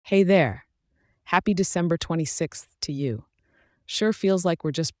Hey there. Happy December 26th to you. Sure feels like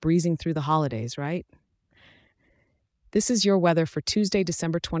we're just breezing through the holidays, right? This is your weather for Tuesday,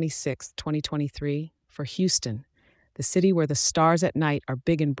 December 26th, 2023, for Houston, the city where the stars at night are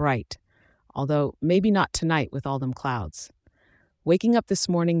big and bright, although maybe not tonight with all them clouds. Waking up this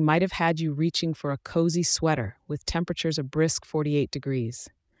morning might have had you reaching for a cozy sweater with temperatures a brisk 48 degrees.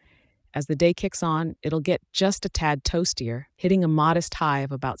 As the day kicks on, it'll get just a tad toastier, hitting a modest high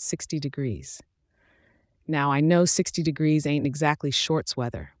of about 60 degrees. Now, I know 60 degrees ain't exactly shorts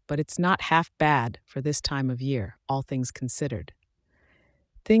weather, but it's not half bad for this time of year, all things considered.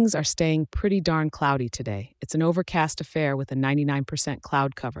 Things are staying pretty darn cloudy today. It's an overcast affair with a 99%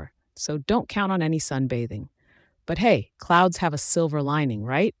 cloud cover, so don't count on any sunbathing. But hey, clouds have a silver lining,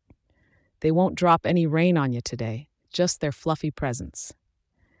 right? They won't drop any rain on you today, just their fluffy presence.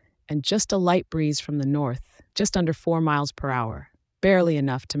 And just a light breeze from the north, just under 4 miles per hour, barely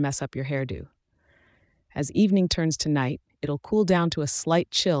enough to mess up your hairdo. As evening turns to night, it'll cool down to a slight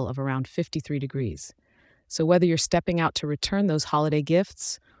chill of around 53 degrees. So whether you're stepping out to return those holiday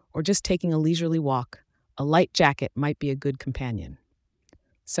gifts or just taking a leisurely walk, a light jacket might be a good companion.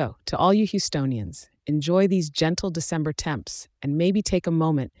 So, to all you Houstonians, enjoy these gentle December temps and maybe take a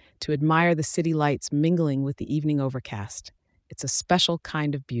moment to admire the city lights mingling with the evening overcast. It's a special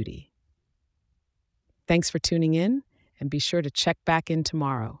kind of beauty. Thanks for tuning in, and be sure to check back in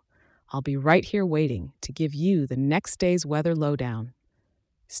tomorrow. I'll be right here waiting to give you the next day's weather lowdown.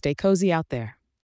 Stay cozy out there.